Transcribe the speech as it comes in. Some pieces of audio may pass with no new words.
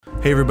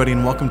Hey everybody,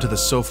 and welcome to the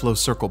SoFlo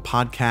Circle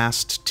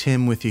podcast.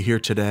 Tim with you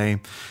here today.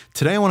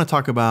 Today I want to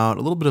talk about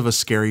a little bit of a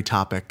scary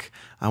topic.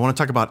 I want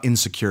to talk about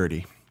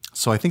insecurity.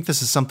 So I think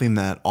this is something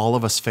that all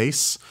of us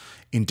face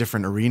in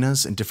different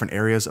arenas, in different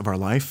areas of our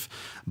life.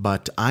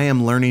 But I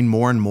am learning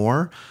more and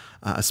more,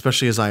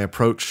 especially as I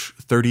approach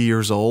 30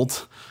 years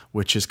old,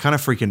 which is kind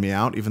of freaking me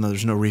out, even though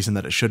there's no reason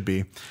that it should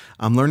be.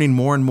 I'm learning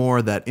more and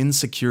more that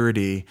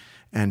insecurity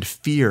and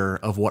fear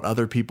of what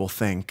other people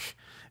think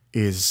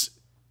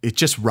it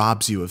just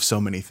robs you of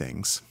so many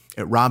things.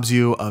 It robs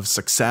you of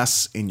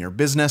success in your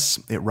business.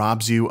 It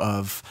robs you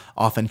of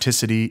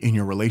authenticity in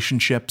your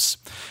relationships.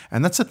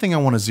 And that's the thing I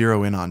want to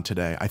zero in on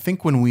today. I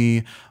think when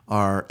we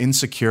are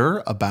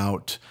insecure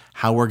about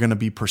how we're going to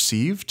be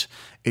perceived,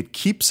 it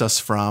keeps us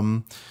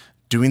from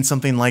doing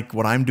something like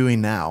what I'm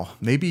doing now.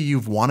 Maybe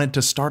you've wanted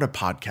to start a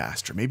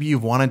podcast, or maybe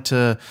you've wanted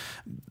to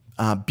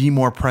be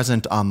more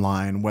present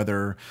online,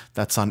 whether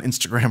that's on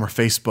Instagram or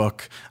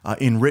Facebook,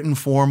 in written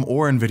form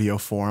or in video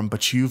form,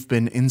 but you've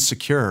been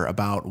insecure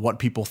about what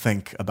people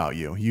think about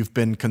you. You've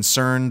been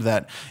concerned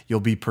that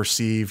you'll be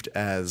perceived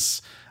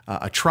as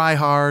a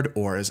tryhard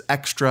or as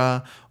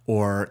extra,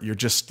 or you're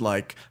just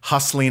like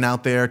hustling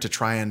out there to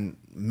try and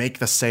make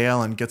the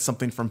sale and get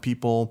something from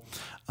people.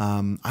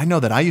 I know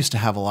that I used to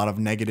have a lot of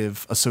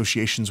negative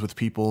associations with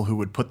people who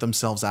would put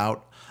themselves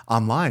out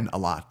online a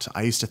lot.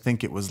 I used to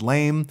think it was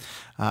lame.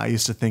 I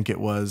used to think it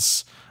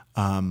was,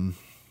 I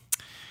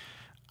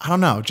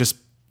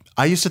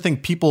used to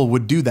think people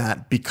would do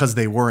that because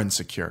they were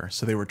insecure.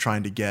 So they were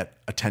trying to get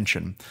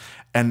attention.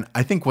 And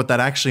I think what that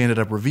actually ended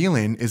up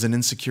revealing is an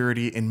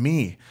insecurity in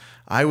me.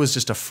 I was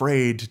just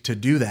afraid to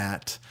do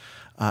that.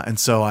 And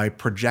so I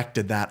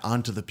projected that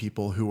onto the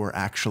people who were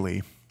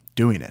actually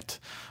doing it,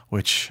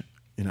 which,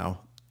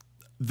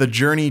 the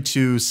journey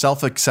to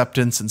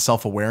self-acceptance and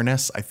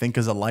self-awareness, I think,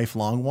 is a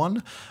lifelong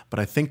one. But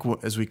I think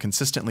as we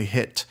consistently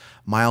hit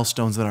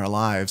milestones in our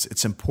lives,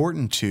 it's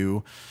important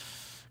to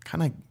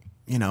kind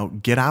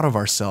of, get out of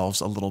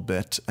ourselves a little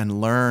bit and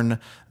learn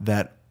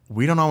that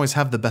we don't always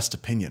have the best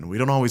opinion. We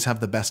don't always have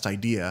the best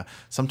idea.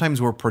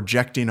 Sometimes we're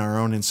projecting our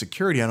own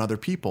insecurity on other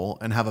people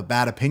and have a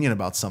bad opinion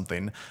about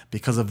something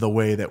because of the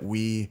way that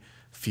we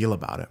feel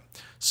about it.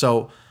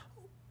 So,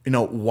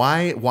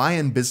 why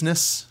in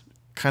business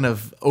kind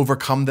of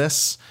overcome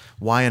this?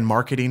 Why in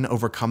marketing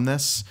overcome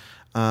this?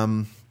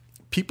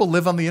 People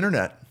live on the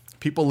internet.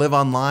 People live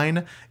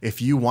online.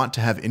 If you want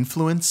to have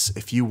influence,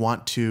 if you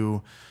want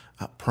to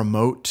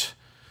promote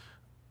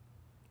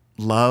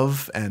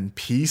love and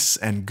peace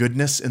and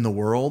goodness in the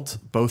world,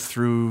 both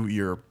through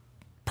your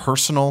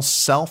personal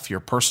self, your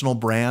personal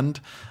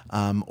brand,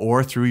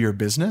 or through your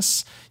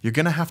business, you're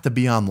going to have to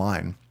be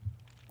online.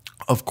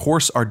 Of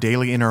course, our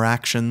daily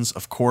interactions,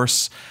 of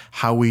course,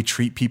 how we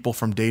treat people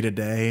from day to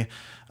day,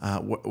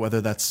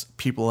 whether that's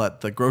people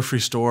at the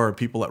grocery store or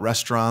people at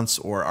restaurants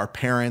or our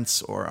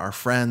parents or our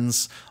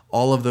friends,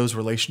 all of those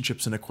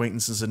relationships and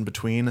acquaintances in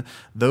between,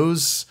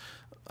 those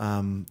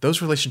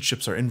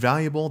relationships are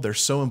invaluable. They're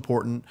so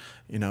important,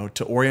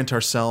 to orient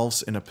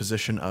ourselves in a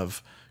position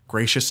of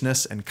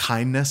graciousness and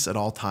kindness at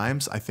all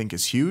times, I think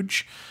is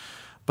huge.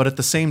 But at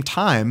the same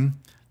time,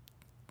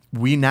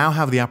 we now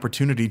have the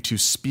opportunity to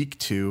speak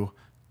to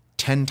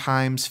 10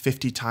 times,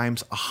 50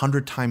 times,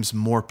 100 times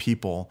more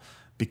people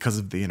because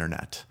of the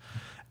internet.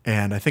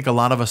 And I think a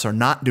lot of us are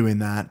not doing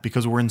that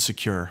because we're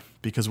insecure,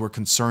 because we're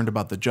concerned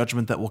about the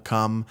judgment that will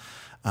come,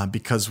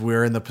 because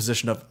we're in the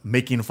position of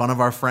making fun of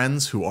our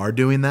friends who are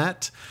doing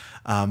that.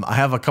 I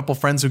have a couple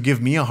friends who give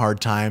me a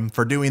hard time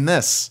for doing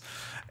this.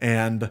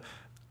 And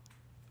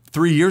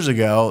 3 years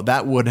ago,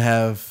 that would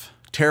have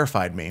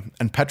terrified me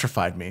and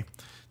petrified me.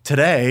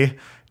 Today,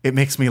 it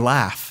makes me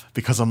laugh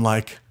because I'm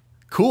like,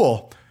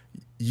 cool,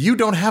 you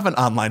don't have an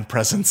online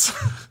presence.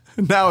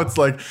 Now it's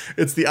like,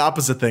 it's the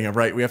opposite thing of,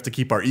 right, we have to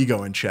keep our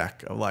ego in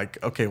check. Of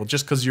like, okay, well,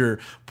 just because you're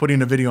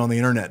putting a video on the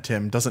internet,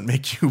 Tim, doesn't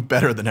make you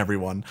better than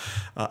everyone.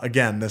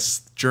 Again,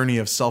 this journey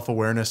of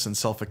self-awareness and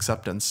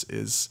self-acceptance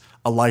is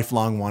a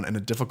lifelong one and a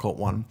difficult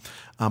one.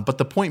 But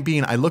the point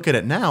being, I look at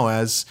it now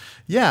as,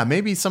 yeah,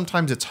 maybe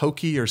sometimes it's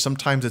hokey, or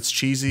sometimes it's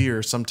cheesy,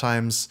 or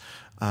sometimes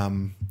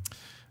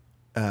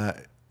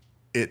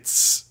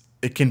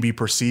it can be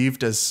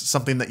perceived as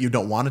something that you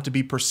don't want it to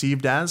be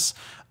perceived as.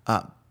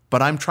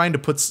 But I'm trying to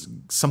put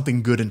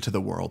something good into the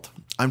world.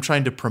 I'm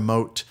trying to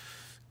promote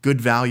good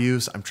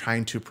values. I'm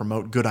trying to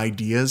promote good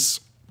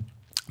ideas.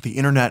 The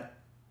internet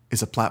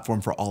is a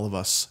platform for all of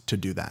us to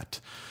do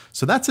that.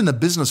 So that's in the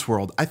business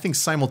world. I think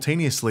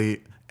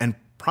simultaneously, and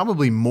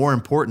probably more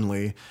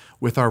importantly,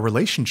 with our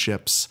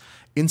relationships,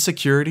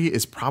 insecurity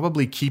is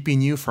probably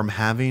keeping you from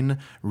having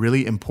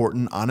really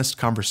important, honest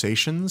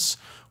conversations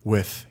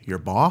with your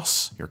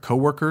boss, your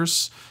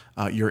coworkers,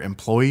 your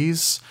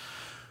employees,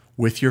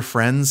 with your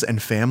friends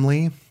and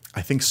family.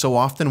 I think so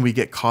often we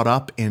get caught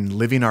up in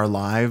living our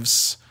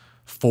lives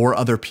for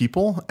other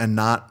people and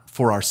not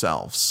for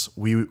ourselves.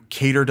 We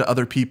cater to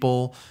other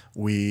people.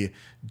 We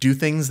do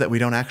things that we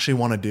don't actually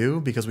want to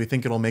do because we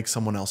think it'll make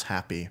someone else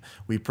happy.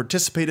 We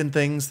participate in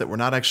things that we're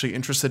not actually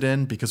interested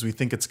in because we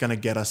think it's going to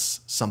get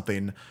us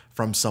something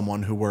from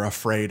someone who we're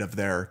afraid of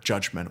their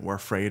judgment. We're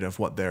afraid of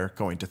what they're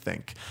going to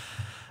think.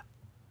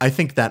 I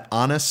think that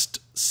honest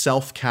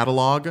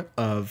self-catalog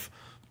of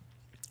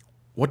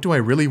what do I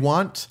really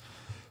want?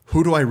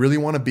 Who do I really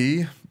want to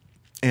be?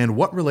 And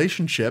what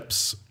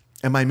relationships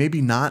am I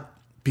maybe not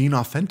being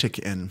authentic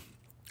in?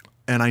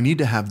 And I need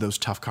to have those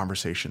tough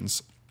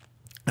conversations.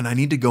 And I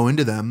need to go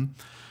into them,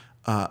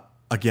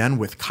 again,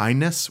 with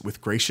kindness,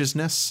 with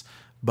graciousness,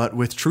 but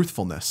with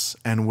truthfulness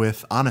and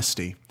with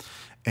honesty.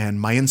 And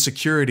my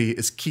insecurity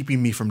is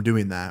keeping me from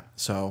doing that.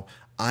 So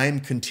I'm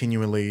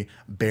continually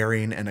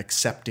bearing and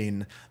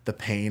accepting the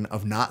pain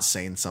of not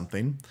saying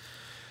something.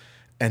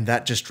 And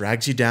that just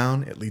drags you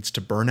down. It leads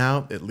to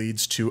burnout. It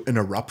leads to an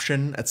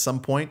eruption at some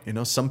point.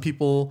 Some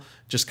people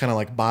just kind of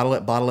like bottle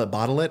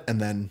it, and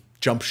then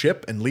jump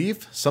ship and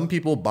leave. Some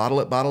people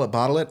bottle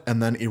it,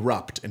 and then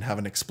erupt and have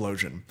an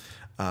explosion.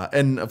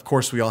 And of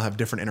course, we all have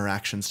different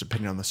interactions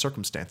depending on the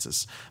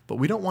circumstances. But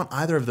we don't want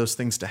either of those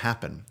things to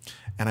happen.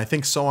 And I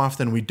think so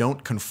often we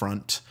don't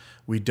confront,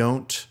 we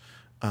don't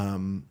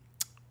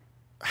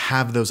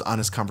have those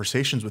honest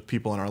conversations with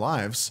people in our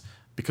lives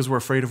because we're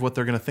afraid of what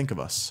they're going to think of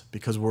us,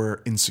 because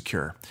we're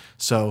insecure.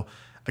 So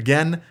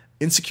again,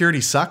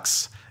 insecurity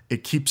sucks.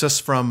 It keeps us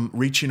from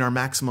reaching our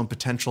maximum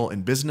potential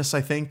in business,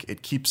 I think.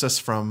 It keeps us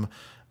from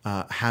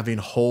having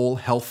whole,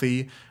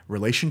 healthy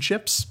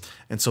relationships.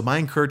 And so my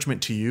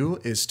encouragement to you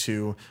is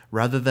to,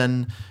 rather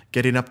than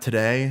getting up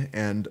today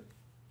and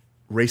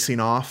racing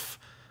off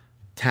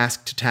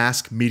task to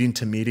task, meeting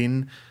to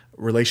meeting,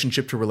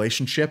 relationship to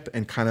relationship,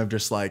 and kind of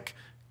just like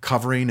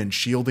covering and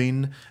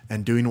shielding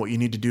and doing what you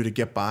need to do to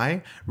get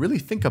by, really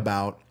think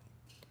about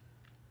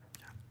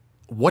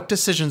what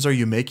decisions are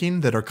you making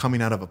that are coming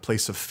out of a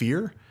place of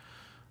fear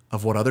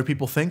of what other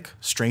people think,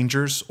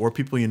 strangers or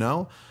people you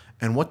know,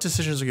 and what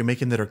decisions are you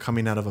making that are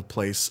coming out of a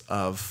place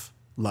of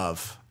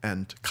love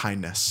and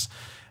kindness.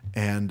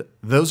 And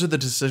those are the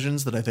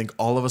decisions that I think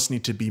all of us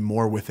need to be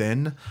more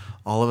within,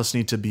 all of us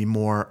need to be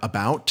more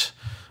about,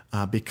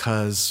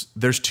 because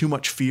there's too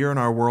much fear in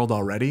our world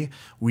already.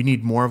 We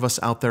need more of us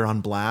out there on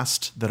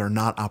blast that are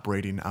not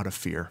operating out of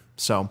fear.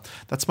 So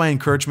that's my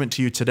encouragement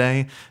to you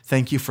today.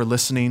 Thank you for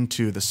listening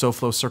to the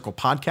SoFlo Circle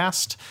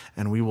podcast,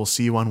 and we will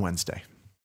see you on Wednesday.